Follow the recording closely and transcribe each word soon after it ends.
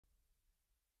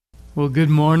Well, good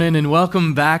morning and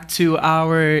welcome back to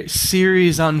our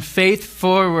series on Faith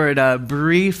Forward, a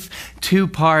brief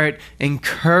two-part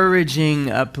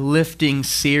encouraging, uplifting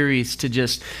series to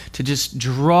just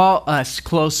draw us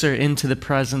closer into the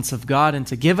presence of God and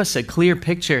to give us a clear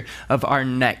picture of our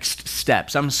next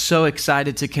steps. I'm so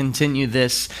excited to continue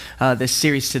this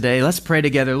series today. Let's pray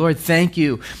together. Lord, thank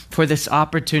you for this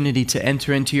opportunity to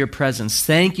enter into your presence.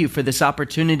 Thank you for this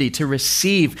opportunity to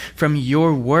receive from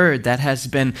your word that has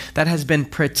been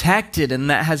protected and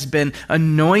that has been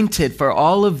anointed for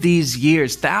all of these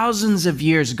years, thousands of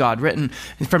years, God, written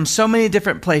from so many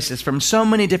different places, from so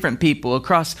many different people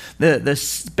across the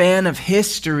span of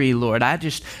history, Lord. I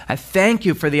thank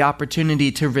you for the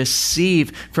opportunity to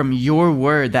receive from your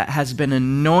word that has been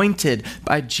anointed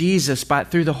by Jesus,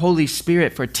 through the Holy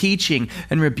Spirit for teaching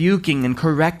and rebuking and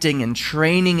correcting and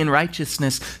training in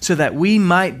righteousness so that we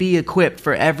might be equipped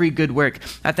for every good work.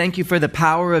 I thank you for the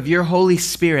power of your Holy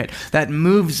Spirit that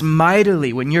moves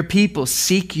mightily when your people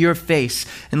seek your face.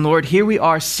 And Lord, here we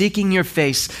are seeking your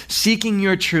face, seeking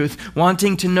your truth,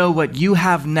 wanting to know what you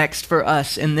have next for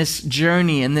us in this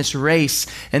journey, in this race,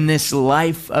 in this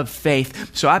life of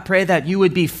faith. So I pray that you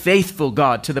would be faithful,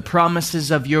 God, to the promises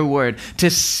of your word,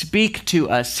 to speak to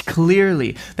us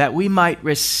clearly, that we might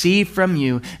receive from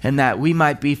you and that we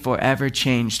might be forever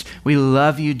changed. We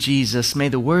love you, Jesus. May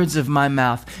the words of my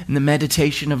mouth and the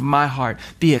meditation of my heart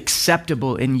be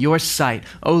acceptable in your sight,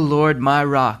 O Lord, my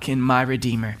rock and my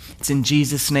redeemer. It's in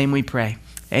Jesus' name we pray.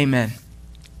 Amen.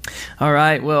 All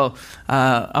right, well,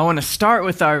 I want to start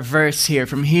with our verse here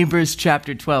from Hebrews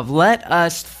chapter 12. Let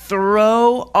us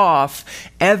throw off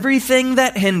everything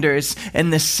that hinders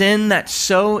and the sin that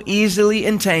so easily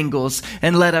entangles,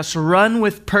 and let us run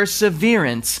with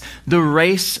perseverance the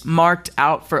race marked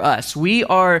out for us. We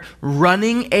are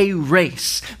running a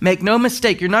race. Make no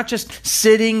mistake, you're not just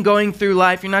sitting, going through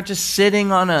life. You're not just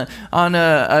sitting on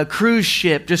a cruise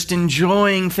ship, just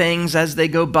enjoying things as they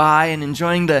go by and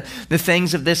enjoying the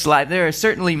things of this life. There are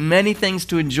certainly many things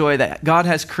to enjoy that God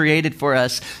has created for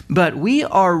us, but we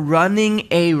are running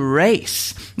a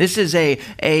race. This is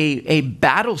a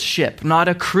battleship, not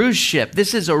a cruise ship.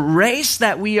 This is a race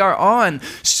that we are on,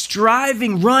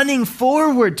 striving, running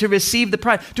forward to receive the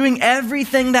prize, doing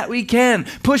everything that we can,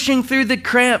 pushing through the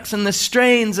cramps and the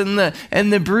strains and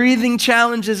the breathing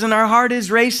challenges, and our heart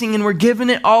is racing and we're giving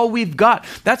it all we've got.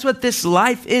 That's what this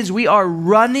life is. We are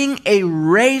running a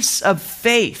race of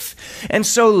faith. And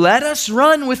so let us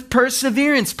run with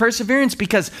perseverance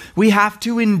because we have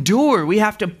to endure. We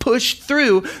have to push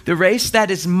through the race that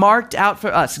is marked out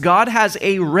for us. God has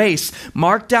a race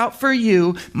marked out for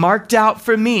you, marked out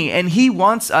for me, and he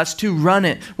wants us to run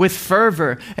it with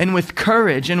fervor and with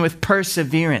courage and with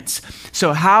perseverance.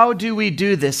 So how do we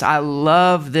do this? I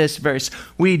love this verse.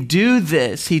 We do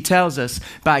this, he tells us,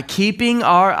 by keeping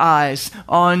our eyes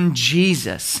on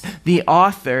Jesus, the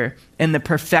author and the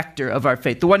perfecter of our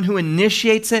faith, the one who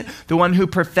initiates it, the one who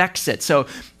perfects it. So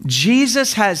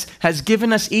Jesus has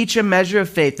given us each a measure of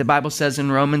faith. The Bible says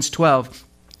in Romans 12,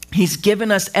 he's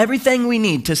given us everything we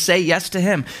need to say yes to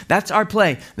him. That's our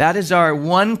play. That is our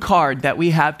one card that we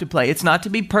have to play. It's not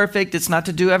to be perfect. It's not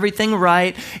to do everything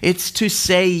right. It's to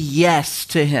say yes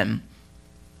to him.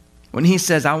 When he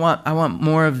says, I want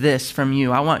more of this from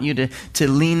you. I want you to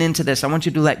lean into this. I want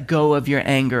you to let go of your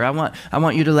anger. I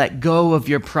want you to let go of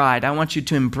your pride. I want you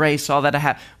to embrace all that I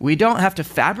have. We don't have to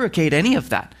fabricate any of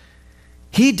that.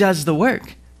 He does the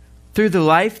work. Through the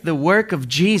life, the work of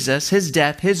Jesus, his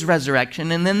death, his resurrection,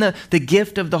 and then the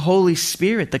gift of the Holy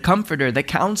Spirit, the comforter, the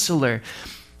counselor.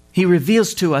 He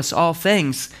reveals to us all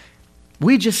things.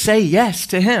 We just say yes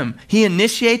to him. He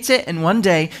initiates it, and one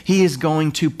day he is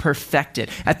going to perfect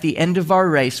it. At the end of our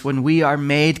race, when we are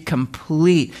made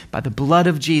complete by the blood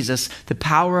of Jesus, the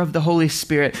power of the Holy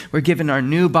Spirit, we're given our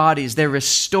new bodies. They're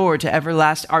restored to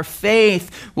everlasting. Our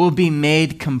faith will be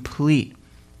made complete,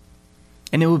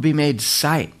 and it will be made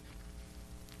sight.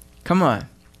 Come on.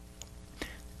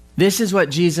 This is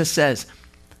what Jesus says.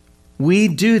 We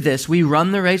do this, we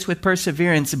run the race with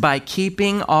perseverance by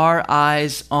keeping our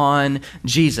eyes on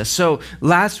Jesus. So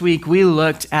last week we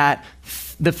looked at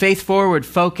the Faith Forward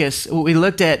focus. We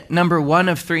looked at number one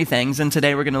of three things, and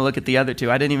today we're going to look at the other two.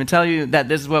 I didn't even tell you that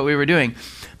this is what we were doing,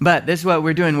 but this is what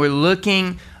we're doing. We're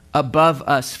looking above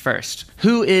us first.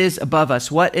 Who is above us?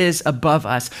 What is above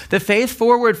us? The Faith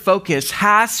Forward focus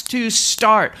has to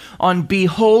start on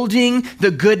beholding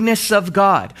the goodness of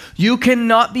God. You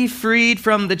cannot be freed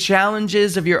from the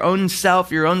challenges of your own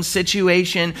self, your own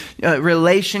situation,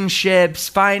 relationships,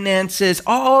 finances,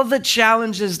 all the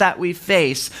challenges that we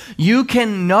face. You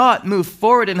cannot move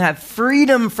forward and have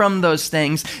freedom from those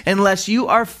things unless you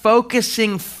are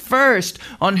focusing first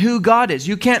on who God is.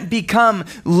 You can't become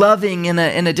loving in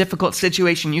a difficult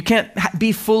situation. You can't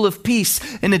be full of peace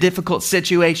in a difficult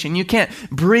situation. You can't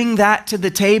bring that to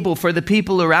the table for the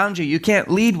people around you. You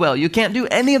can't lead well. You can't do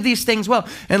any of these things well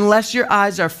unless your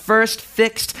eyes are first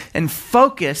fixed and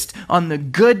focused on the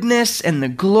goodness and the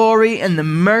glory and the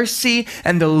mercy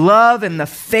and the love and the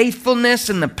faithfulness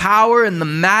and the power and the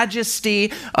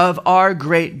majesty of our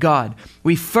great God.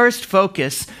 We first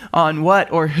focus on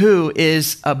what or who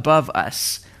is above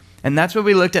us. And that's what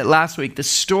we looked at last week, the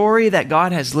story that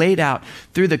God has laid out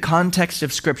through the context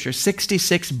of Scripture,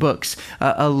 66 books,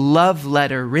 a love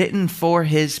letter written for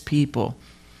his people.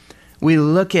 We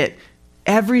look at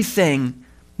everything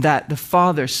that the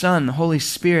Father, Son, the Holy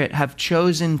Spirit have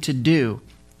chosen to do.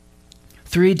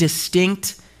 Three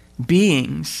distinct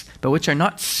beings, but which are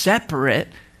not separate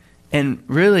in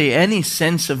really any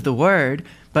sense of the word,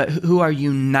 but who are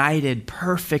united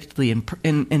perfectly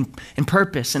in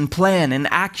purpose and plan and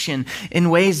action in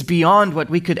ways beyond what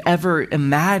we could ever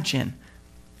imagine.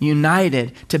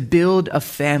 United to build a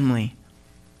family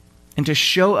and to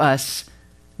show us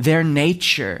their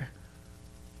nature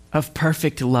of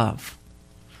perfect love.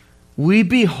 We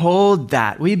behold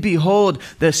that. We behold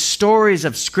the stories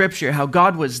of Scripture, how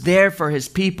God was there for his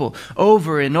people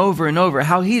over and over and over,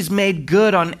 how he's made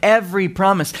good on every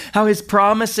promise, how his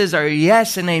promises are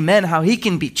yes and amen, how he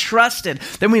can be trusted.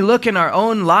 Then we look in our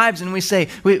own lives and we say,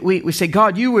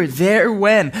 God, you were there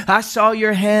when I saw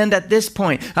your hand at this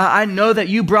point. I know that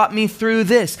you brought me through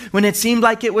this. When it seemed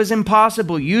like it was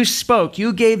impossible, you spoke,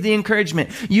 you gave the encouragement,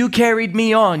 you carried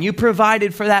me on, you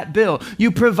provided for that bill,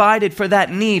 you provided for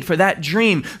that need, for that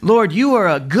dream. Lord, you are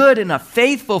a good and a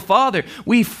faithful Father.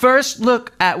 We first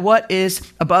look at what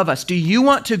is above us. Do you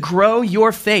want to grow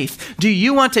your faith? Do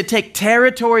you want to take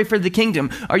territory for the kingdom?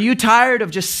 Are you tired of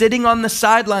just sitting on the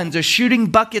sidelines or shooting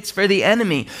buckets for the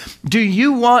enemy? Do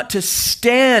you want to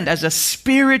stand as a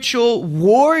spiritual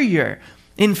warrior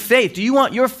in faith? Do you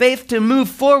want your faith to move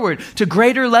forward to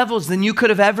greater levels than you could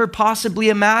have ever possibly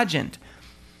imagined?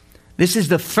 This is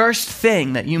the first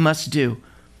thing that you must do.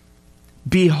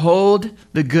 Behold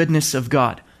the goodness of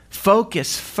God.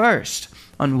 Focus first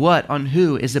on what, on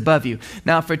who is above you.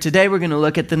 Now for today, we're going to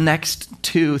look at the next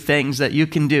two things that you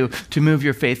can do to move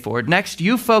your faith forward. Next,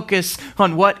 you focus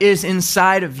on what is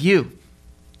inside of you.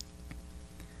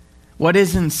 What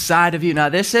is inside of you? Now,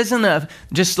 this isn't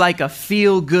just like a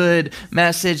feel-good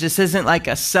message. This isn't like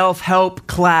a self-help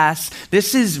class.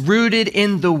 This is rooted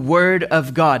in the Word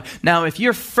of God. Now, if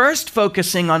you're first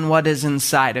focusing on what is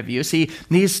inside of you, see,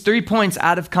 these 3 points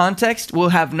out of context will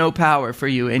have no power for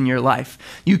you in your life.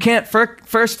 You can't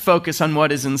first focus on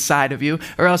what is inside of you,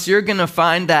 or else you're going to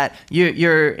find that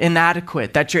you're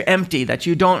inadequate, that you're empty, that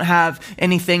you don't have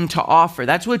anything to offer.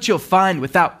 That's what you'll find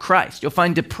without Christ. You'll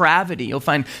find depravity. You'll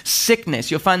find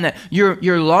sickness. You'll find that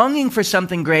you're longing for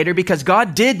something greater because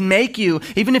God did make you,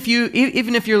 even if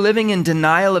you're living in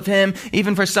denial of him,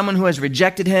 even for someone who has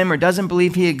rejected him or doesn't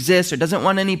believe he exists or doesn't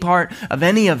want any part of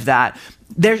any of that,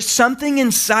 there's something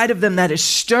inside of them that is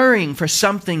stirring for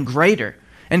something greater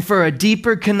and for a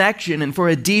deeper connection and for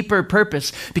a deeper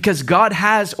purpose, because God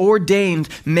has ordained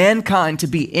mankind to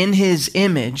be in his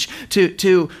image,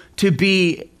 to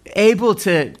be able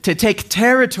to take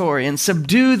territory and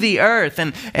subdue the earth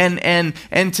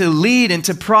and to lead and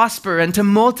to prosper and to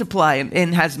multiply,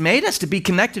 and has made us to be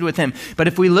connected with him. But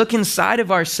if we look inside of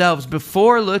ourselves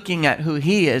before looking at who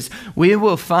he is, we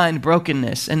will find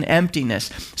brokenness and emptiness.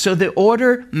 So the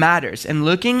order matters, and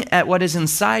looking at what is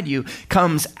inside you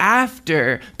comes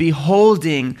after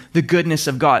beholding the goodness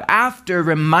of God, after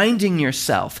reminding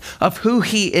yourself of who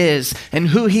he is and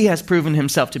who he has proven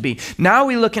himself to be. Now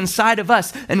we look inside of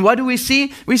us, and what do we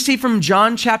see? We see from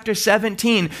John chapter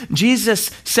 17, Jesus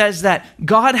says that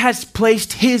God has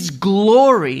placed his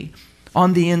glory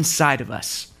on the inside of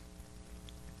us.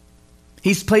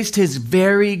 He's placed his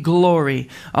very glory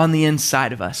on the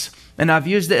inside of us. And I've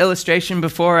used the illustration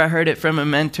before. I heard it from a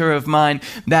mentor of mine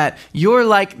that you're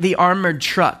like the armored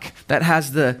truck that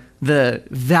has the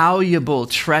valuable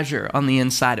treasure on the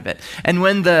inside of it. And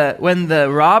when the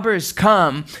robbers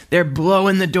come, they're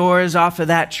blowing the doors off of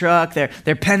that truck.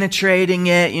 They're penetrating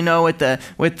it,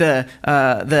 with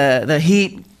the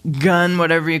heat gun,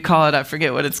 whatever you call it. I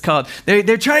forget what it's called.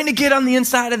 They're trying to get on the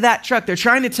inside of that truck. They're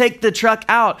trying to take the truck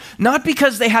out, not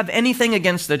because they have anything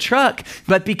against the truck,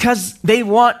 but because they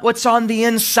want what's on the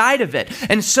inside of it.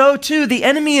 And so too, the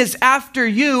enemy is after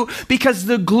you because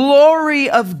the glory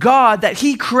of God that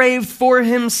he craved for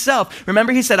himself.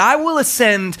 Remember, he said, I will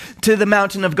ascend to the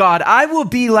mountain of God. I will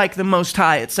be like the Most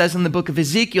High. It says in the book of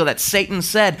Ezekiel that Satan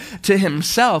said to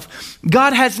himself.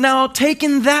 God has now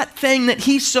taken that thing that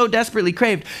he so desperately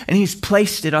craved and he's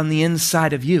placed it on the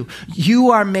inside of you.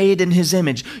 You are made in his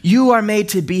image. You are made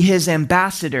to be his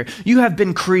ambassador. You have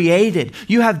been created.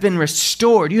 You have been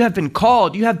restored. You have been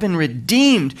called. You have been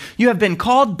redeemed. You have been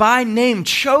called by name,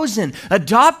 chosen,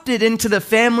 adopted into the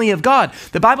family of God.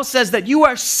 The Bible says that you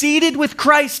are seated with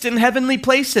Christ in heavenly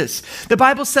places. The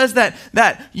Bible says that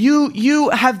you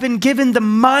have been given the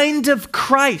mind of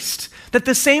Christ, that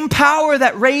the same power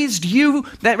that raised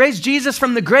Jesus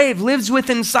from the grave lives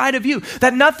within inside of you,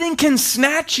 that nothing can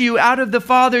snatch you out of the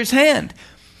Father's hand,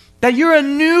 that you're a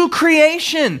new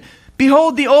creation.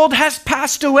 Behold, the old has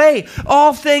passed away.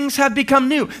 All things have become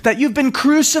new. That you've been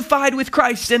crucified with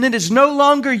Christ, and it is no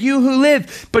longer you who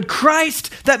live, but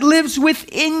Christ that lives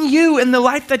within you. In the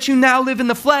life that you now live in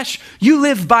the flesh, you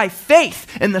live by faith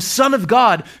in the Son of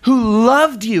God who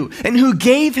loved you and who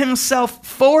gave himself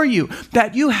for you.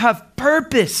 That you have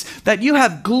purpose, that you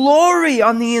have glory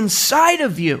on the inside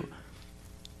of you.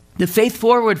 The Faith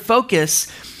Forward focus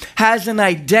has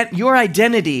your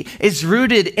identity is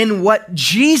rooted in what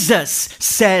Jesus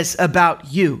says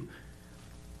about you.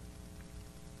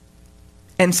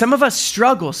 And some of us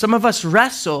struggle, some of us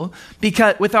wrestle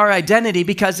with our identity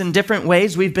because in different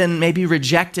ways we've been maybe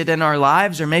rejected in our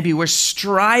lives, or maybe we're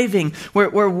striving,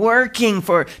 we're working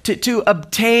to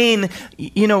obtain,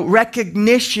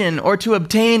 recognition, or to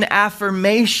obtain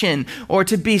affirmation, or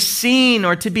to be seen,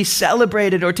 or to be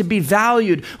celebrated, or to be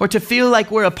valued, or to feel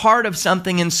like we're a part of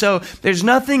something. And so there's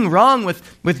nothing wrong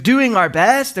with doing our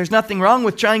best. There's nothing wrong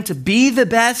with trying to be the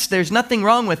best. There's nothing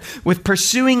wrong with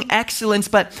pursuing excellence,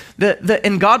 but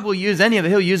and God will use any of it.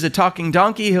 He'll use a talking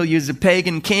donkey. He'll use a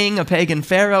pagan king, a pagan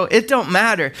pharaoh. It don't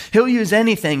matter. He'll use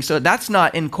anything. So that's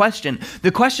not in question.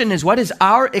 The question is, what is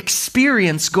our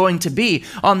experience going to be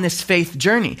on this faith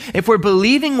journey? If we're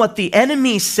believing what the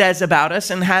enemy says about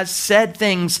us and has said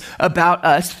things about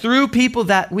us through people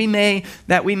that we may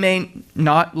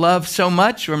not love so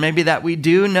much, or maybe that we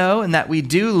do know and that we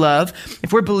do love,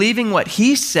 if we're believing what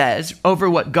he says over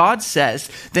what God says,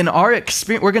 then our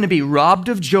experience, we're going to be robbed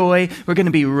of joy. We're going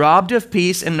to be robbed of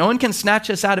peace, and no one can snatch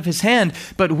us out of his hand.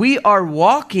 But we are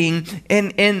walking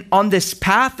on this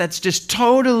path that's just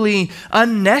totally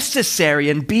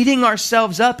unnecessary, and beating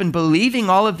ourselves up and believing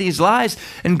all of these lies.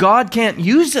 And God can't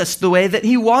use us the way that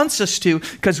he wants us to,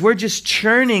 because we're just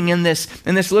churning in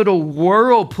this little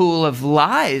whirlpool of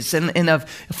lies and of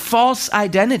false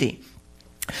identity.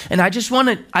 And I just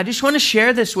want to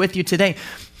share this with you today.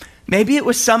 Maybe it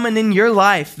was someone in your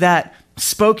life that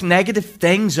spoke negative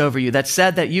things over you, that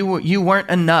said that you weren't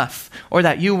enough, or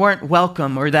that you weren't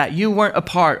welcome, or that you weren't a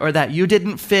part, or that you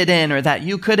didn't fit in, or that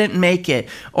you couldn't make it,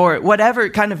 or whatever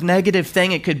kind of negative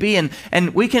thing it could be.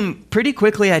 And we can pretty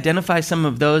quickly identify some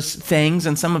of those things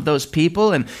and some of those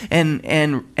people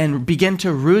and begin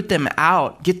to root them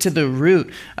out, get to the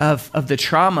root of the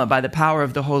trauma by the power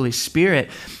of the Holy Spirit.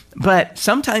 But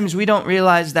sometimes we don't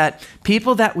realize that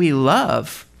people that we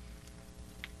love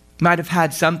might have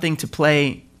had something to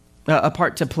play, a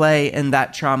part to play in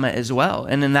that trauma as well,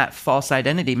 and in that false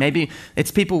identity. Maybe it's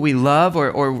people we love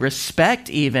or respect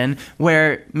even,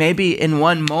 where maybe in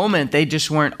one moment they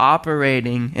just weren't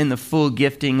operating in the full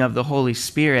gifting of the Holy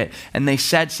Spirit, and they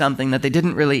said something that they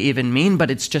didn't really even mean,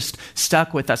 but it's just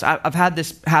stuck with us. I've had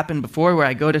this happen before, where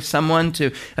I go to someone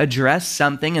to address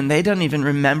something and they don't even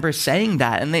remember saying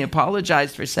that, and they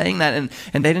apologized for saying that,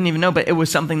 and they didn't even know, but it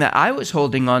was something that I was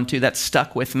holding on to that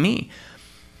stuck with me.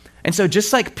 And so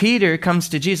just like Peter comes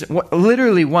to Jesus,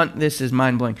 this is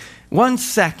mind-blowing. 1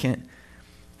 second,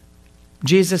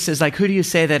 Jesus is like, who do you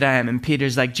say that I am? And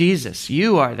Peter's like, Jesus,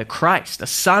 you are the Christ, the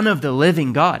Son of the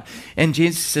living God. And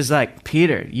Jesus is like,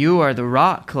 Peter, you are the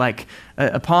rock. Like,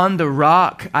 upon the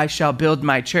rock I shall build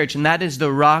my church. And that is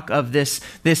the rock of this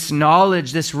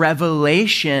knowledge, this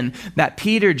revelation that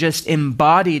Peter just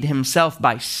embodied himself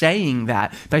by saying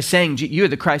that, by saying, you are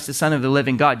the Christ, the Son of the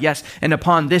living God. Yes, and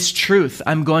upon this truth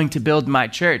I'm going to build my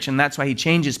church. And that's why he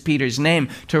changes Peter's name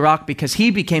to Rock, because he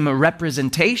became a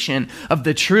representation of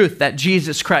the truth that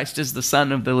Jesus Christ is the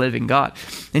Son of the living God.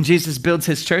 And Jesus builds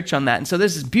his church on that. And so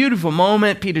this is a beautiful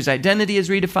moment. Peter's identity is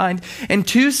redefined. And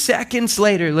 2 seconds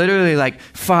later, literally like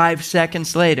 5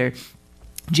 seconds later,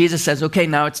 Jesus says, okay,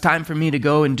 now it's time for me to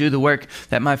go and do the work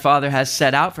that my Father has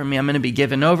set out for me. I'm going to be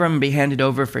given over. I'm going to be handed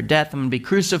over for death. I'm going to be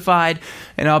crucified,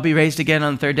 and I'll be raised again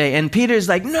on the third day. And Peter's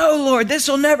like, no, Lord, this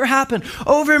will never happen.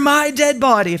 Over my dead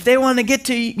body. If they want to get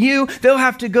to you, they'll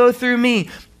have to go through me.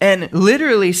 And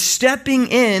literally stepping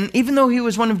in, even though he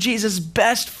was one of Jesus'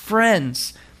 best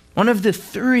friends, one of the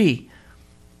three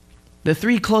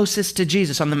closest to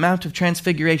Jesus on the Mount of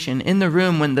Transfiguration, in the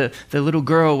room when the little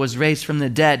girl was raised from the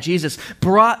dead, Jesus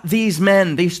brought these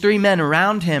 3 men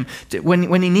around him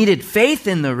when he needed faith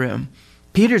in the room.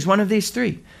 Peter's one of these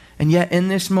three. And yet in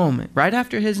this moment, right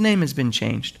after his name has been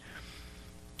changed,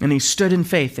 and he stood in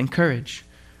faith and courage,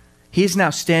 he's now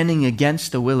standing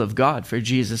against the will of God for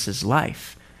Jesus'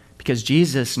 life, because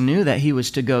Jesus knew that he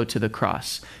was to go to the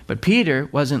cross. But Peter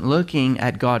wasn't looking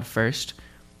at God first.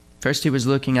 First, he was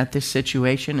looking at this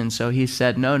situation, and so he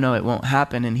said, no, it won't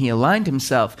happen. And he aligned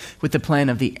himself with the plan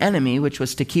of the enemy, which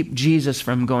was to keep Jesus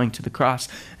from going to the cross.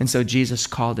 And so Jesus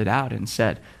called it out and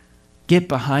said, "Get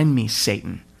behind me,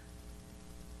 Satan."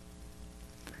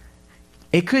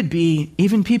 It could be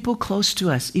even people close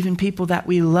to us, even people that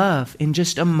we love, in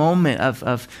just a moment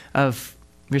of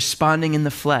responding in the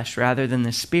flesh rather than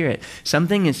the spirit.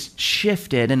 Something is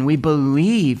shifted and we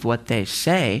believe what they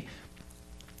say,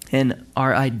 and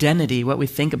our identity, what we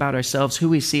think about ourselves, who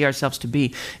we see ourselves to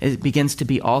be, it begins to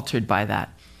be altered by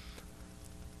that.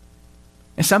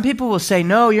 And some people will say,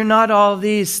 no, you're not all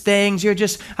these things.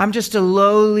 I'm just a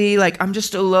lowly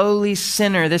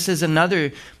sinner. This is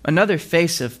another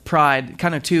face of pride,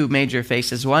 kind of two major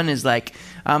faces. One is like,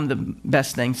 I'm the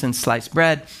best thing since sliced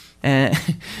bread,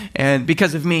 and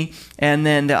because of me. And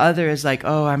then the other is like,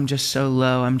 oh, I'm just so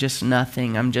low. I'm just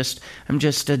nothing. I'm just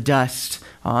a dust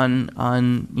on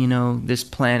this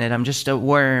planet. I'm just a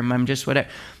worm. I'm just whatever.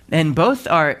 And both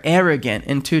are arrogant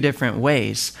in two different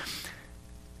ways.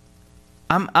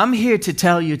 I'm here to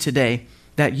tell you today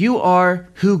that you are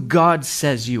who God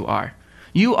says you are.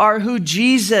 You are who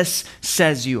Jesus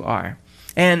says you are.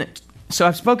 And so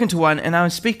I've spoken to one, and I will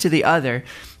speak to the other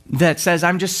that says,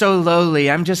 I'm just so lowly.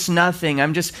 I'm just nothing.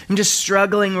 I'm just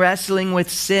struggling, wrestling with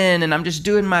sin, and I'm just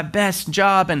doing my best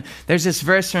job. And there's this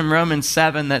verse from Romans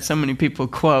 7 that so many people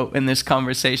quote in this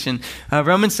conversation.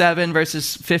 Romans 7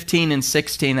 verses 15 and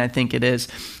 16, I think it is,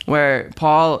 where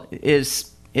Paul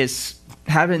is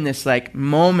having this like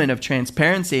moment of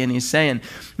transparency, and he's saying,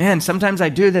 man, sometimes I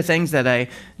do the things that I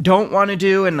don't want to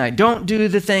do, and I don't do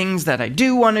the things that I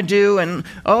do want to do, and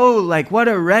oh, like what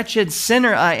a wretched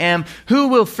sinner I am. Who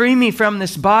will free me from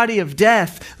this body of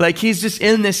death? Like he's just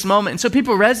in this moment. And so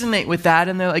people resonate with that,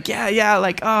 and they're like, yeah,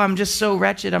 like, oh, I'm just so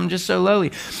wretched, I'm just so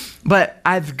lowly. But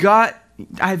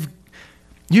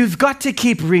you've got to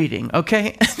keep reading,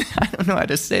 okay? I don't know how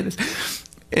to say this.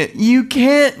 You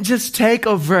can't just take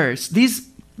a verse.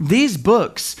 These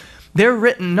books, they're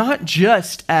written not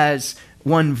just as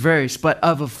one verse, but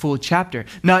of a full chapter.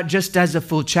 Not just as a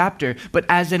full chapter, but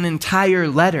as an entire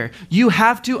letter. You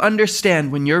have to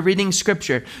understand when you're reading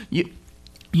scripture,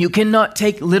 you cannot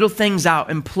take little things out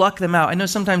and pluck them out. I know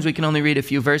sometimes we can only read a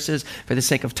few verses for the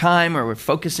sake of time, or we're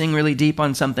focusing really deep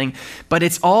on something, but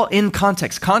it's all in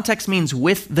context. Context means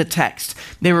with the text.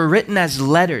 They were written as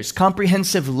letters,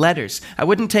 comprehensive letters. I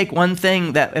wouldn't take one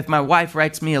thing that if my wife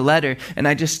writes me a letter and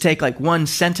I just take like one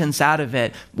sentence out of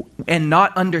it and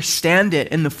not understand it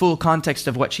in the full context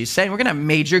of what she's saying. We're going to have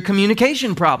major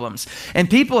communication problems. And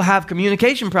people have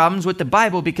communication problems with the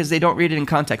Bible because they don't read it in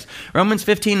context. Romans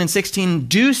 15 and 16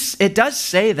 it does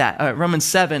say that. Romans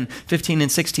 7, 15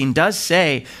 and 16 does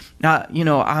say,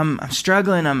 I'm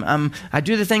struggling. I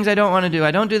do the things I don't want to do.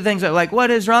 I don't do the things what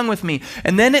is wrong with me?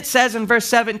 And then it says in verse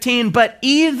 17, but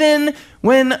even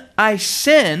when I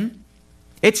sin,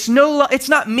 it's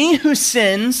not me who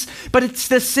sins, but it's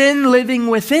the sin living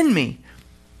within me.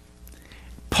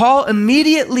 Paul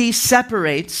immediately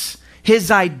separates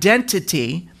his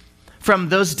identity from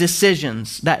those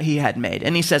decisions that he had made.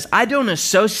 And he says, I don't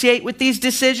associate with these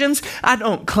decisions. I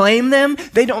don't claim them.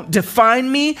 They don't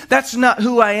define me. That's not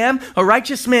who I am. A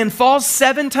righteous man falls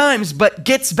 7 times, but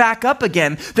gets back up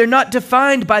again. They're not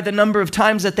defined by the number of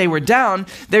times that they were down.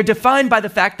 They're defined by the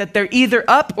fact that they're either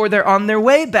up or they're on their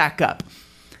way back up.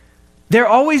 They're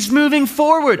always moving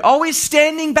forward, always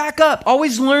standing back up,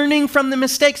 always learning from the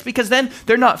mistakes, because then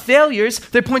they're not failures,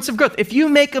 they're points of growth. If you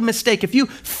make a mistake, if you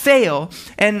fail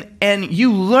and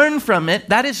you learn from it,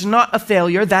 that is not a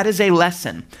failure, that is a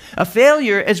lesson. A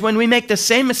failure is when we make the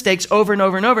same mistakes over and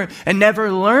over and over and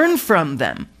never learn from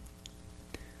them.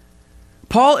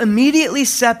 Paul immediately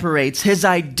separates his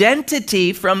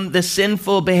identity from the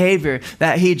sinful behavior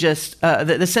that he just,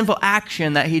 the sinful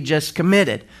action that he just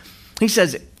committed. He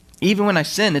says, even when I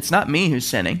sin, it's not me who's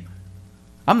sinning.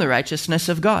 I'm the righteousness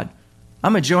of God.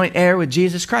 I'm a joint heir with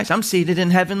Jesus Christ. I'm seated in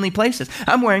heavenly places.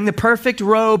 I'm wearing the perfect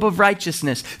robe of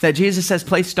righteousness that Jesus has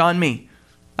placed on me.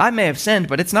 I may have sinned,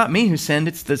 but it's not me who sinned.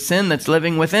 It's the sin that's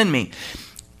living within me.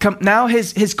 Now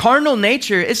his carnal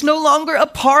nature is no longer a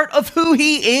part of who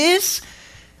he is.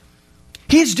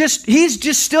 We're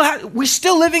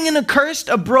still living in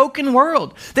a broken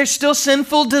world. There's still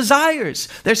sinful desires.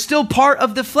 They're still part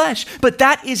of the flesh, but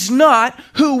that is not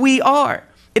who we are.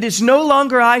 It is no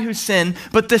longer I who sin,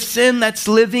 but the sin that's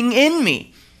living in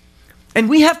me. And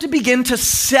we have to begin to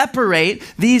separate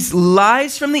these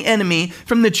lies from the enemy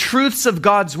from the truths of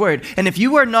God's word. And if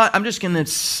you are not, I'm just going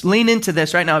to lean into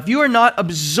this right now. If you are not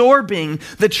absorbing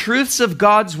the truths of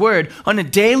God's word on a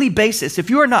daily basis, if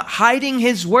you are not hiding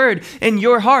his word in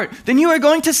your heart, then you are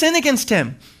going to sin against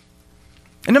him.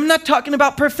 And I'm not talking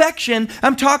about perfection.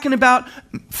 I'm talking about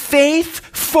faith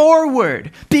forward,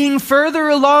 being further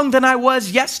along than I was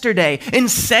yesterday in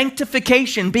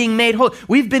sanctification, being made whole.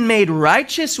 We've been made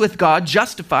righteous with God,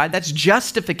 justified. That's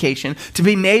justification, to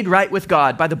be made right with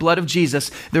God by the blood of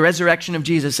Jesus, the resurrection of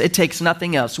Jesus. It takes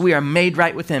nothing else. We are made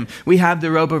right with him. We have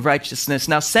the robe of righteousness.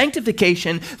 Now,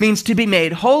 sanctification means to be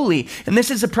made holy. And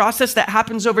this is a process that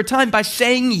happens over time by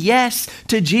saying yes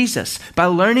to Jesus, by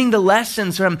learning the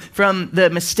lessons from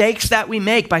the mistakes that we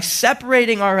make, by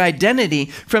separating our identity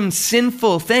from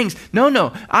sinful things.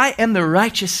 No, I am the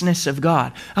righteousness of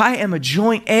God. I am a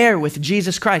joint heir with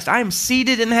Jesus Christ. I am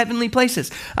seated in heavenly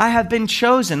places. I have been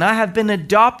chosen. I have been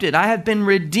adopted. I have been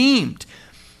redeemed.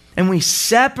 And we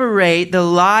separate the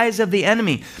lies of the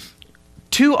enemy.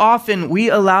 Too often we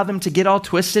allow them to get all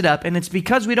twisted up, and it's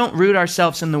because we don't root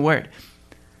ourselves in the word.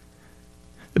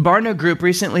 The Barna Group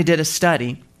recently did a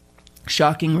study,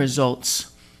 shocking results.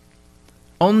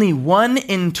 Only 1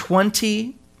 in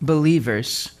 20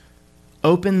 believers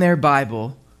open their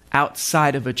Bible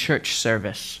outside of a church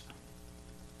service.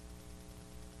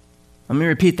 Let me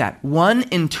repeat that. 1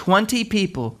 in 20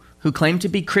 people who claim to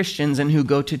be Christians and who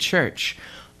go to church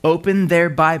open their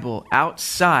Bible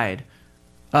outside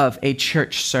of a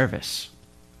church service.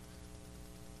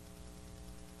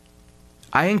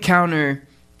 I encounter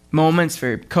moments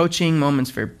for coaching, moments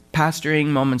for pastoring,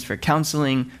 moments for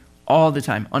counseling, all the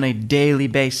time, on a daily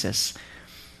basis.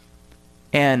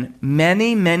 And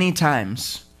many, many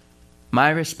times, my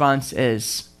response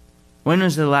is, when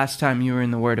was the last time you were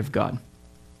in the Word of God?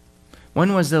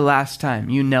 When was the last time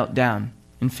you knelt down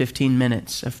in 15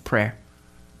 minutes of prayer?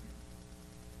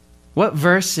 What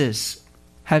verses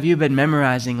have you been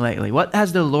memorizing lately? What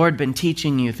has the Lord been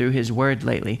teaching you through his word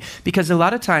lately? Because a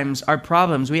lot of times our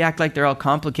problems, we act like they're all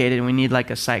complicated and we need like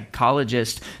a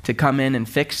psychologist to come in and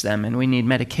fix them, and we need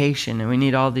medication and we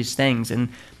need all these things. And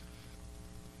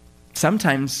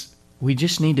sometimes we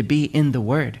just need to be in the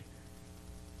word.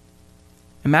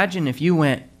 Imagine if you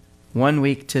went 1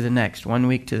 week to the next, 1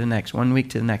 week to the next, 1 week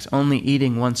to the next, only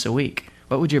eating once a week.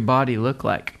 What would your body look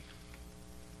like?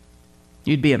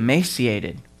 You'd be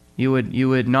emaciated. You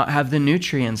would not have the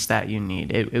nutrients that you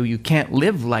need. You can't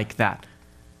live like that.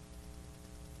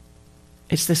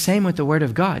 It's the same with the Word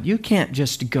of God. You can't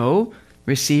just go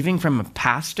receiving from a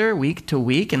pastor week to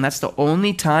week, and that's the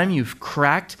only time you've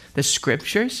cracked the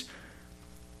Scriptures.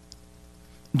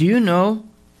 Do you know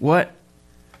what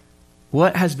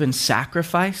has been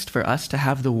sacrificed for us to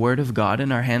have the Word of God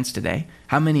in our hands today?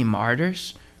 How many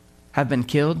martyrs have been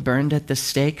killed, burned at the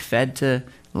stake, fed to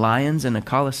lions in a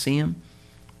Colosseum?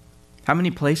 How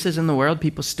many places in the world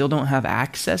people still don't have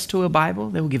access to a Bible?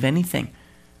 They will give anything.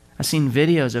 I've seen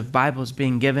videos of Bibles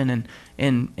being given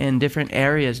in different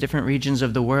areas, different regions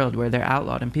of the world where they're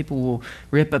outlawed, and people will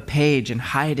rip a page and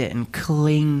hide it and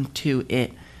cling to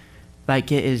it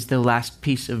like it is the last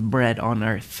piece of bread on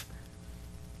earth.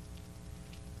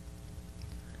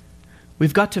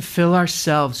 We've got to fill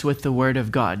ourselves with the Word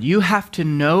of God. You have to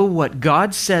know what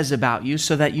God says about you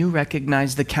so that you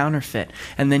recognize the counterfeit.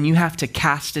 And then you have to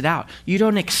cast it out. You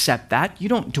don't accept that. You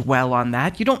don't dwell on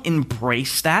that. You don't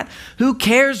embrace that. Who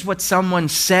cares what someone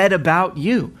said about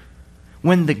you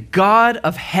when the God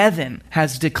of heaven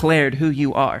has declared who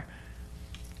you are?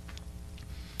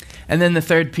 And then the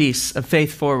third piece of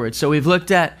faith forward. So we've looked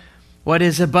at what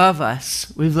is above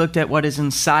us. We've looked at what is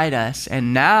inside us.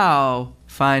 And now,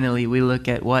 finally, we look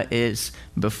at what is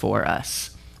before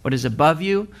us. What is above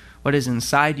you, what is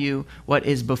inside you, what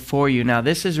is before you. Now,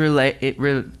 this is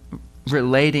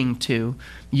relating to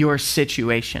your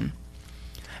situation.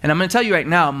 And I'm going to tell you right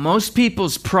now, most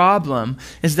people's problem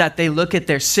is that they look at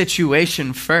their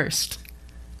situation first.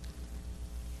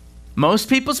 Most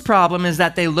people's problem is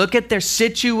that they look at their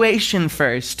situation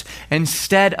first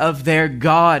instead of their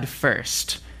God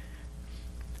first.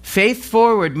 Faith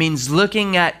forward means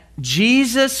looking at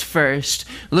Jesus first,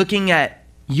 looking at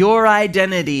your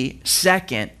identity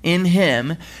second in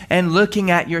him, and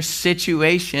looking at your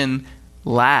situation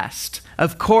last.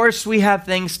 Of course we have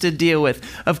things to deal with.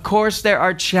 Of course there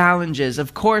are challenges.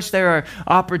 Of course there are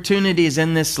opportunities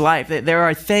in this life. There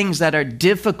are things that are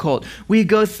difficult. We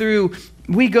go through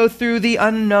the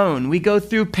unknown. We go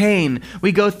through pain.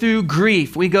 We go through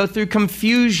grief. We go through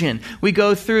confusion. We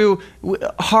go through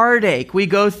heartache. We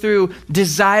go through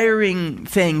desiring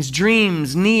things,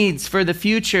 dreams, needs for the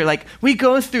future. Like, we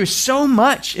go through so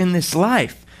much in this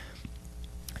life.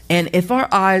 And if our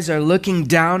eyes are looking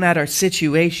down at our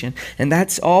situation, and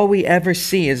that's all we ever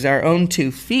see is our own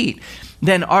 2 feet,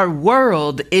 then our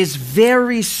world is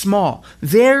very small,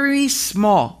 very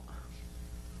small.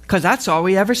 Because that's all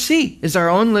we ever see is our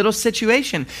own little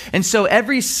situation. And so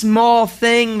every small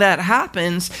thing that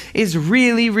happens is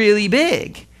really, really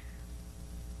big.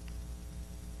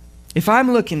 If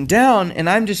I'm looking down and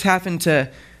I'm just having to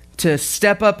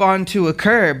step up onto a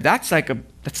curb, that's like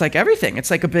everything.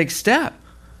 It's like a big step.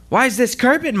 Why is this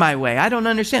curb in my way? I don't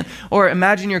understand. Or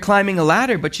imagine you're climbing a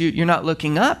ladder, but you're not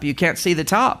looking up. You can't see the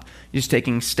top. You're just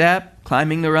taking a step,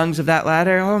 climbing the rungs of that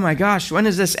ladder. Oh my gosh, when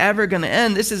is this ever going to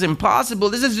end? This is impossible.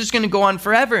 This is just going to go on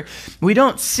forever. We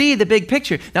don't see the big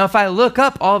picture. Now, if I look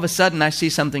up, all of a sudden I see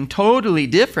something totally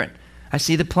different. I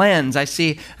see the plans. I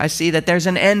see that there's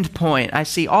an end point. I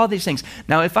see all these things.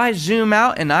 Now, if I zoom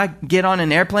out and I get on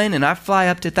an airplane and I fly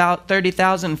up to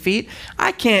 30,000 feet,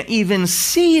 I can't even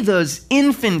see those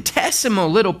infinitesimal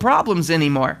little problems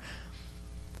anymore.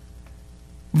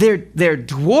 They're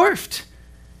dwarfed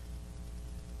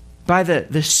by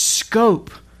the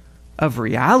scope of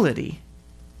reality,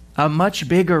 a much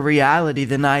bigger reality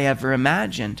than I ever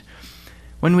imagined.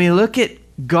 When we look at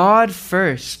God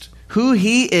first, who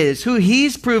he is, who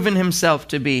he's proven himself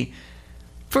to be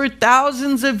for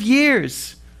thousands of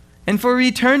years and for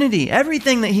eternity,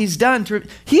 everything that he's done,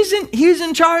 he's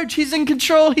in charge, he's in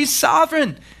control, he's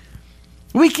sovereign.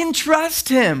 We can trust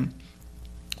him.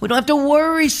 We don't have to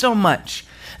worry so much.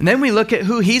 And then we look at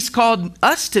who he's called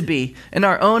us to be in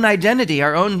our own identity,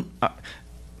 our own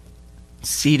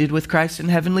seated with Christ in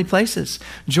heavenly places,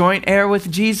 joint heir with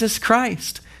Jesus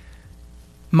Christ,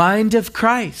 mind of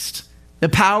Christ, the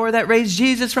power that raised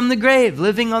Jesus from the grave,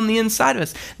 living on the inside of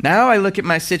us. Now I look at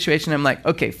my situation, I'm like,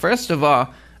 okay, first of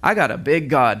all, I got a big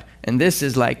God, and this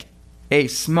is like a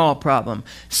small problem.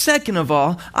 Second of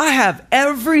all, I have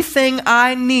everything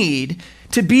I need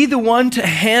to be the one to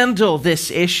handle this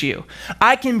issue.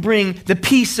 I can bring the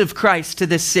peace of Christ to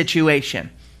this situation.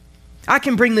 I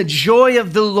can bring the joy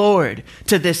of the Lord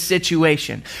to this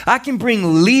situation. I can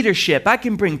bring leadership. I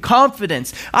can bring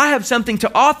confidence. I have something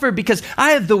to offer because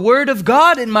I have the word of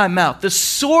God in my mouth, the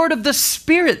sword of the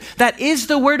Spirit that is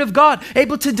the word of God,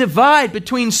 able to divide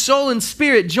between soul and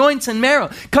spirit, joints and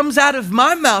marrow, comes out of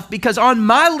my mouth because on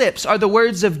my lips are the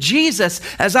words of Jesus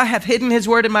as I have hidden his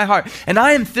word in my heart. And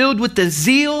I am filled with the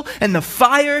zeal and the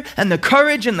fire and the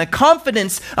courage and the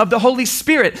confidence of the Holy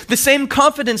Spirit, the same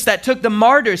confidence that took the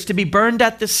martyrs to be burned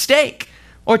at the stake,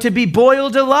 or to be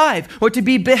boiled alive, or to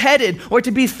be beheaded, or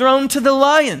to be thrown to the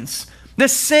lions. The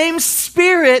same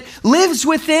Spirit lives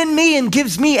within me and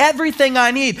gives me everything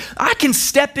I need. I can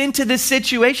step into this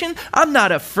situation. I'm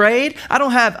not afraid.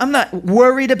 I'm not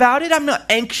worried about it. I'm not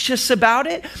anxious about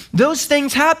it. Those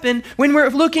things happen when we're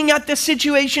looking at the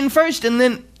situation first, and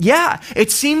then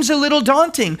it seems a little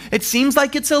daunting. It seems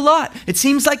like it's a lot. It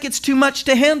seems like it's too much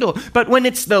to handle. But when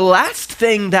it's the last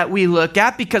thing that we look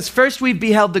at, because first we've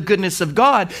beheld the goodness of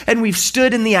God and we've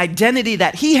stood in the identity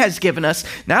that he has given us,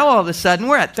 now all of a sudden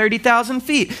we're at 30,000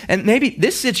 feet. And maybe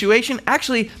this situation,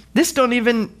 actually, this don't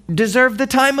even deserve the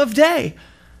time of day.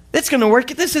 It's going to work.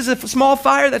 This is a small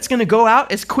fire that's going to go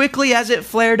out as quickly as it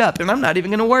flared up, and I'm not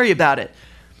even going to worry about it.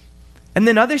 And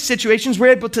then other situations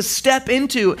we're able to step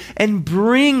into and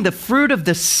bring the fruit of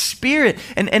the Spirit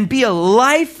and be a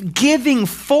life-giving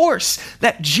force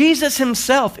that Jesus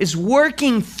himself is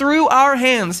working through our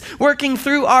hands, working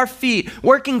through our feet,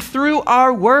 working through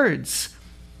our words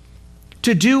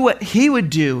to do what he would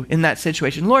do in that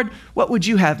situation. Lord, what would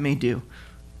you have me do?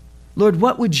 Lord,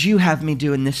 what would you have me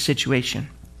do in this situation?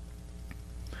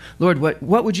 Lord,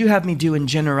 what would you have me do in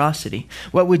generosity?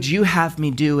 What would you have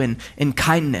me do in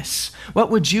kindness?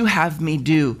 What would you have me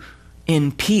do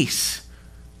in peace?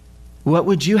 What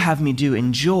would you have me do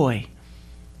in joy?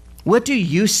 What do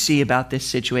you see about this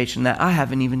situation that I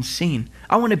haven't even seen?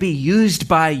 I want to be used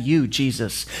by you,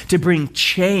 Jesus, to bring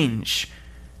change,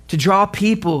 to draw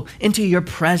people into your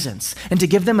presence, and to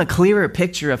give them a clearer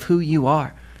picture of who you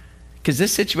are. Because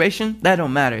this situation, that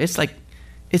don't matter. It's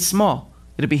small.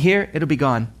 It'll be here, it'll be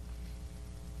gone.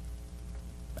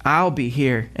 I'll be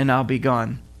here and I'll be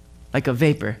gone, like a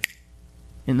vapor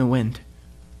in the wind.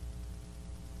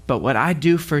 But what I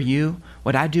do for you,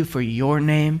 what I do for your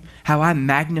name, how I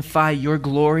magnify your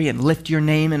glory and lift your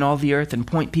name in all the earth and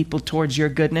point people towards your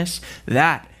goodness,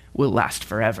 that will last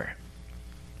forever.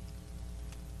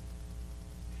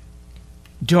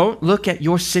 Don't look at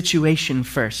your situation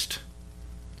first.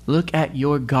 Look at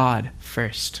your God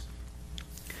first.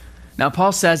 Now,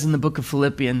 Paul says in the book of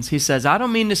Philippians, he says, I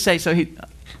don't mean to say,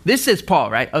 this is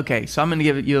Paul, right? Okay, so I'm going to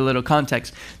give you a little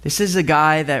context. This is a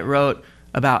guy that wrote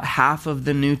about half of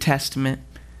the New Testament.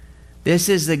 This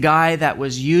is the guy that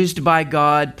was used by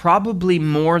God probably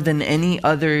more than any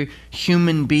other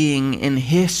human being in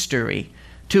history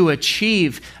to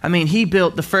achieve. I mean, he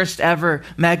built the first ever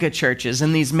mega churches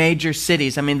in these major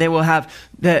cities. I mean, they will have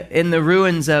in the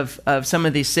ruins of some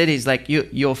of these cities, like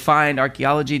you'll find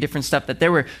archaeology, different stuff, that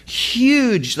there were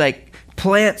huge like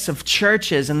plants of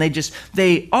churches, and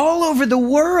they all over the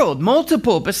world,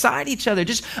 multiple beside each other.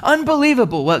 Just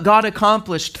unbelievable what God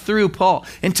accomplished through Paul,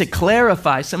 and to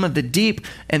clarify some of the deep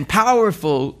and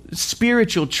powerful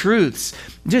spiritual truths.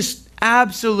 Just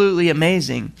absolutely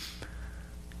amazing.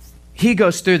 He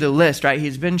goes through the list, right?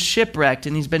 He's been shipwrecked,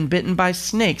 and he's been bitten by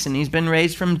snakes, and he's been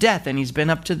raised from death, and he's been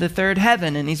up to the third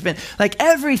heaven, and he's been like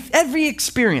every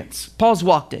experience. Paul's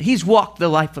walked it. He's walked the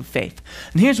life of faith.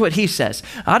 And here's what he says.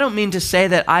 I don't mean to say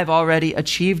that I've already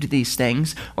achieved these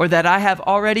things or that I have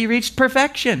already reached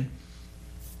perfection.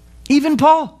 Even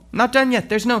Paul, not done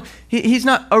yet. He's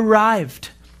not arrived.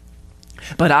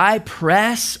 But I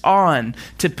press on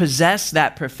to possess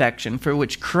that perfection for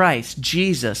which Christ,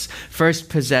 Jesus, first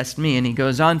possessed me. And he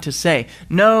goes on to say,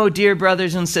 no, dear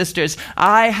brothers and sisters,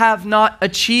 I have not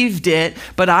achieved it,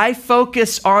 but I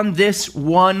focus on this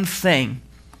one thing.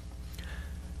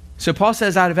 So Paul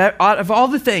says out of all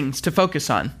the things to focus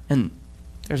on, and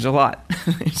there's a lot.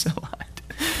 There's a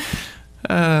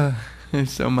lot.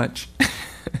 There's so much.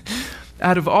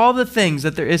 Out of all the things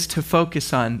that there is to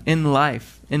focus on in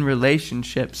life, in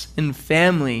relationships, in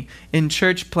family, in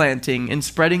church planting, in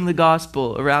spreading the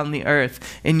gospel around the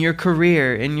earth, in your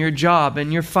career, in your job,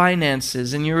 in your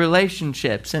finances, in your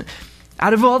relationships, and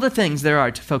out of all the things there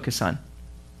are to focus on,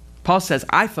 Paul says,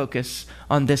 I focus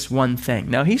on this one thing.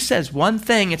 Now he says one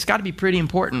thing, it's got to be pretty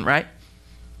important, right?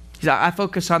 He says, I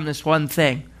focus on this one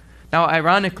thing. Now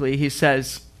ironically, he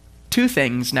says two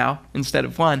things now instead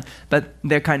of one, but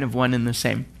they're kind of one and the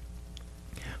same.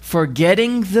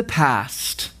 Forgetting the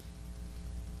past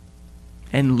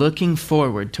and looking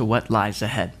forward to what lies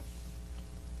ahead.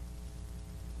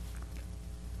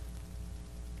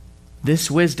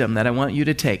 This wisdom that I want you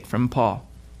to take from Paul.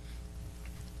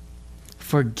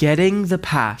 Forgetting the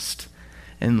past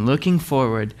and looking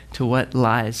forward to what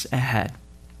lies ahead.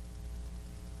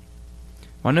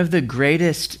 One of the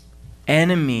greatest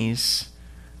enemies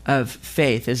of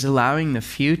faith is allowing the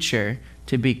future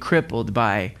to be crippled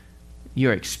by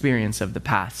your experience of the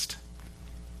past.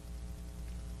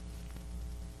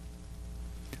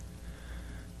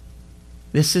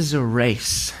 This is a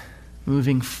race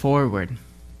moving forward.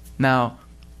 Now,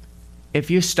 if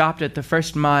you stopped at the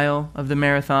first mile of the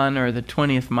marathon or the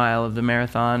 20th mile of the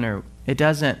marathon, or it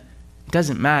doesn't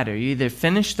matter. You either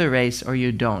finish the race or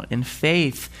you don't. And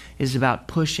faith is about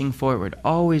pushing forward,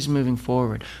 always moving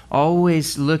forward,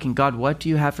 always looking, God, what do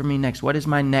you have for me next? What is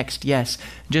my next yes?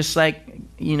 Just like,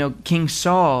 King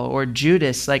Saul or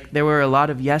Judas, like there were a lot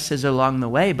of yeses along the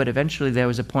way, but eventually there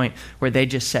was a point where they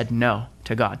just said no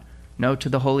to God, no to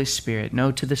the Holy Spirit,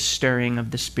 no to the stirring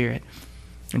of the Spirit,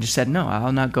 and just said, no,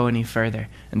 I'll not go any further.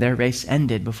 And their race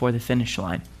ended before the finish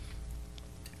line.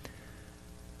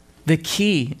 The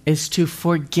key is to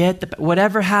forget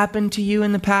whatever happened to you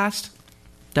in the past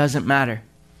doesn't matter.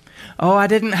 Oh, I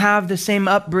didn't have the same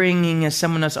upbringing as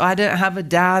someone else. Oh, I didn't have a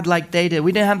dad like they did.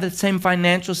 We didn't have the same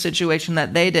financial situation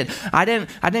that they did.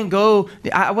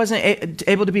 I wasn't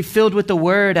able to be filled with the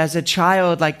word as a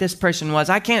child like this person was.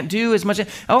 I can't do as much.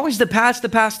 Always the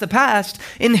past,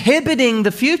 inhibiting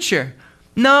the future.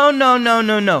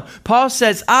 No. Paul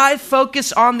says, I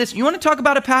focus on this. You want to talk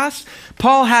about a past?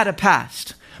 Paul had a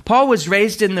past. Paul was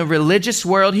raised in the religious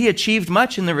world. He achieved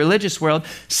much in the religious world,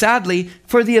 sadly,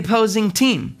 for the opposing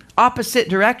team. Opposite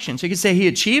direction. So you could say he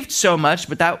achieved so much,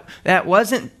 but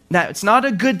that's not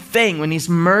a good thing when he's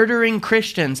murdering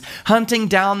Christians, hunting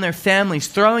down their families,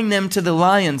 throwing them to the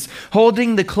lions,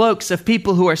 holding the cloaks of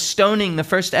people who are stoning the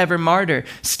first ever martyr,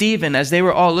 Stephen, as they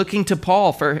were all looking to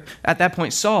Paul, at that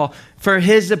point Saul, for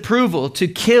his approval to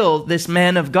kill this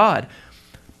man of God.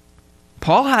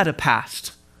 Paul had a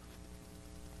past.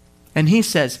 And he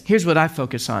says, here's what I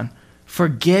focus on.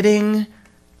 Forgetting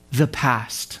the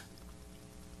past.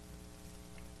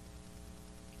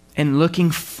 And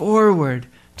looking forward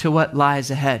to what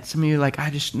lies ahead. Some of you are like, I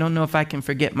just don't know if I can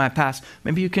forget my past.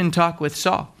 Maybe you can talk with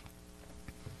Saul.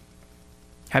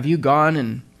 Have you gone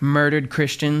and murdered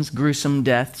Christians, gruesome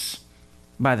deaths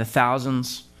by the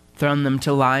thousands, thrown them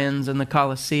to lions in the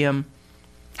Colosseum?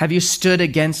 Have you stood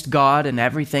against God and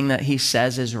everything that he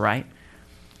says is right?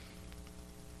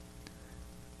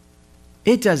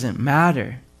 It doesn't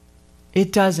matter.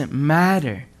 It doesn't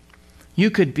matter. You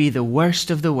could be the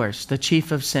worst of the worst, the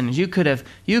chief of sinners. You could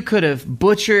have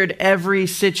butchered every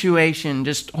situation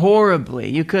just horribly.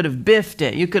 You could have biffed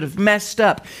it. You could have messed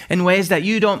up in ways that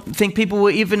you don't think people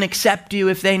will even accept you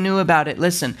if they knew about it.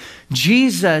 Listen,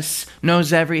 Jesus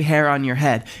knows every hair on your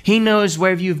head. He knows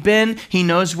where you've been. He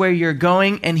knows where you're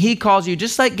going. And he calls you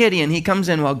just like Gideon. He comes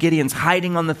in while Gideon's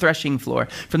hiding on the threshing floor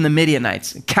from the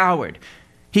Midianites. A coward.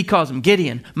 He calls him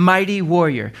Gideon, mighty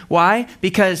warrior. Why?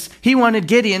 Because he wanted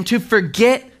Gideon to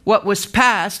forget what was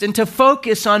past and to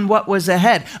focus on what was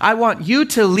ahead. I want you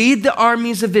to lead the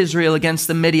armies of Israel against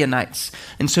the Midianites.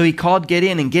 And so he called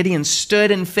Gideon, and Gideon stood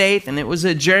in faith, and it was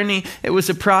a journey, it was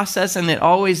a process, and it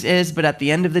always is. But at the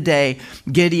end of the day,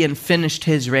 Gideon finished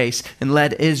his race and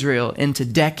led Israel into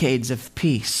decades of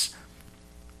peace.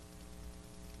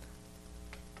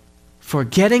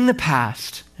 Forgetting the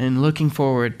past and looking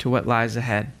forward to what lies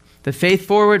ahead. The faith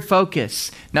forward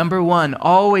focus, number one,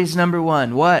 always number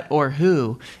one, what or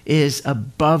who is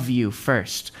above you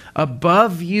first.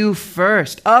 Above you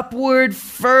first, upward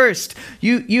first.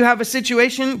 You have a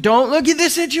situation, don't look at the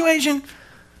situation.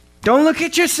 Don't look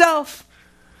at yourself.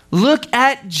 Look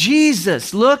at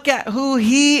Jesus. Look at who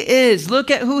he is.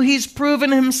 Look at who he's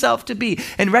proven himself to be,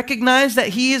 and recognize that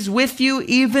he is with you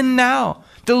even now.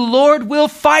 The Lord will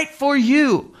fight for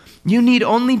you. You need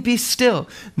only be still.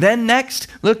 Then next,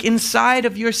 look inside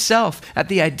of yourself at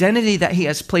the identity that he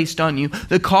has placed on you,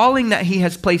 the calling that he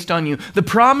has placed on you, the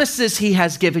promises he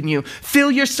has given you. Fill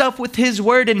yourself with his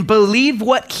word and believe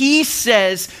what he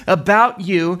says about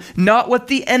you, not what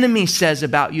the enemy says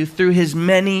about you through his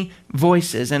many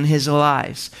voices and his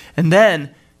lies. And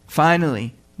then,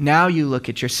 finally, now you look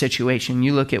at your situation,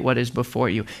 you look at what is before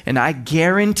you. And I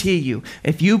guarantee you,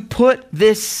 if you put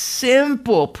this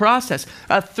simple process,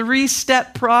 a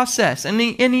 3-step process, and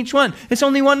in each one, it's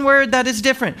only one word that is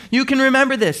different. You can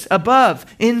remember this: above,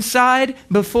 inside,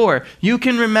 before. You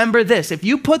can remember this. If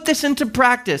you put this into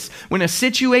practice when a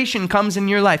situation comes in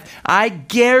your life, I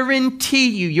guarantee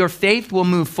you your faith will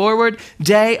move forward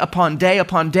day upon day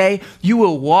upon day. You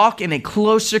will walk in a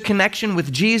closer connection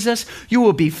with Jesus. You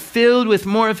will be filled with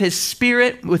more of his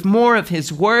spirit, with more of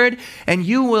his word, and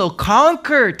you will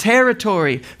conquer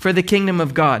territory for the kingdom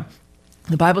of God.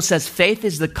 The Bible says faith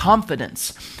is the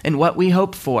confidence in what we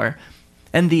hope for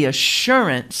and the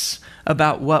assurance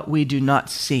about what we do not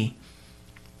see.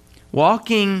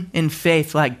 Walking in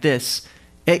faith like this,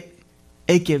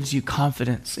 it gives you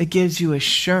confidence. It gives you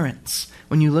assurance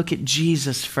when you look at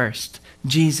Jesus first.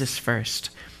 Jesus first.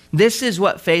 This is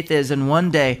what faith is, and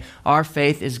one day our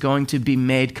faith is going to be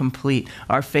made complete.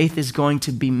 Our faith is going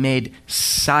to be made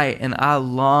sight, and I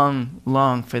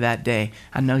long for that day.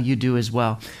 I know you do as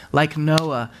well. Like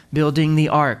Noah building the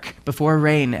ark before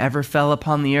rain ever fell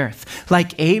upon the earth.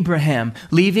 Like Abraham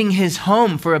leaving his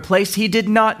home for a place he did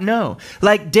not know.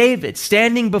 Like David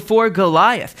standing before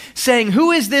Goliath saying,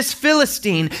 "Who is this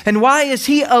Philistine, and why is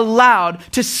he allowed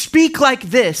to speak like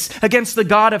this against the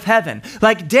God of heaven?"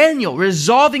 Like Daniel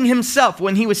resolving himself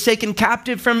when he was taken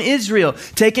captive from Israel,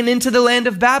 taken into the land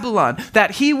of Babylon,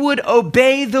 that he would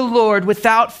obey the Lord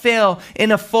without fail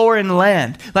in a foreign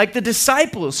land. Like the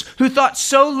disciples who thought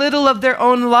so little of their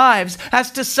own lives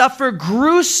as to suffer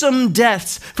gruesome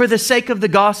deaths for the sake of the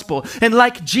gospel. And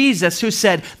like Jesus who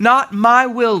said, "Not my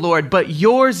will, Lord, but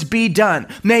yours be done."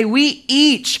 May we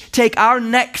each take our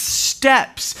next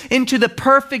steps into the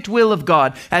perfect will of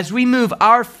God as we move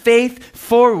our faith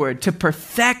forward to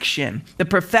perfection, the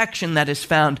perfection that is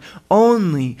found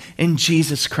only in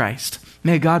Jesus Christ.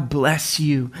 May God bless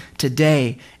you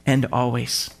today and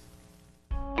always.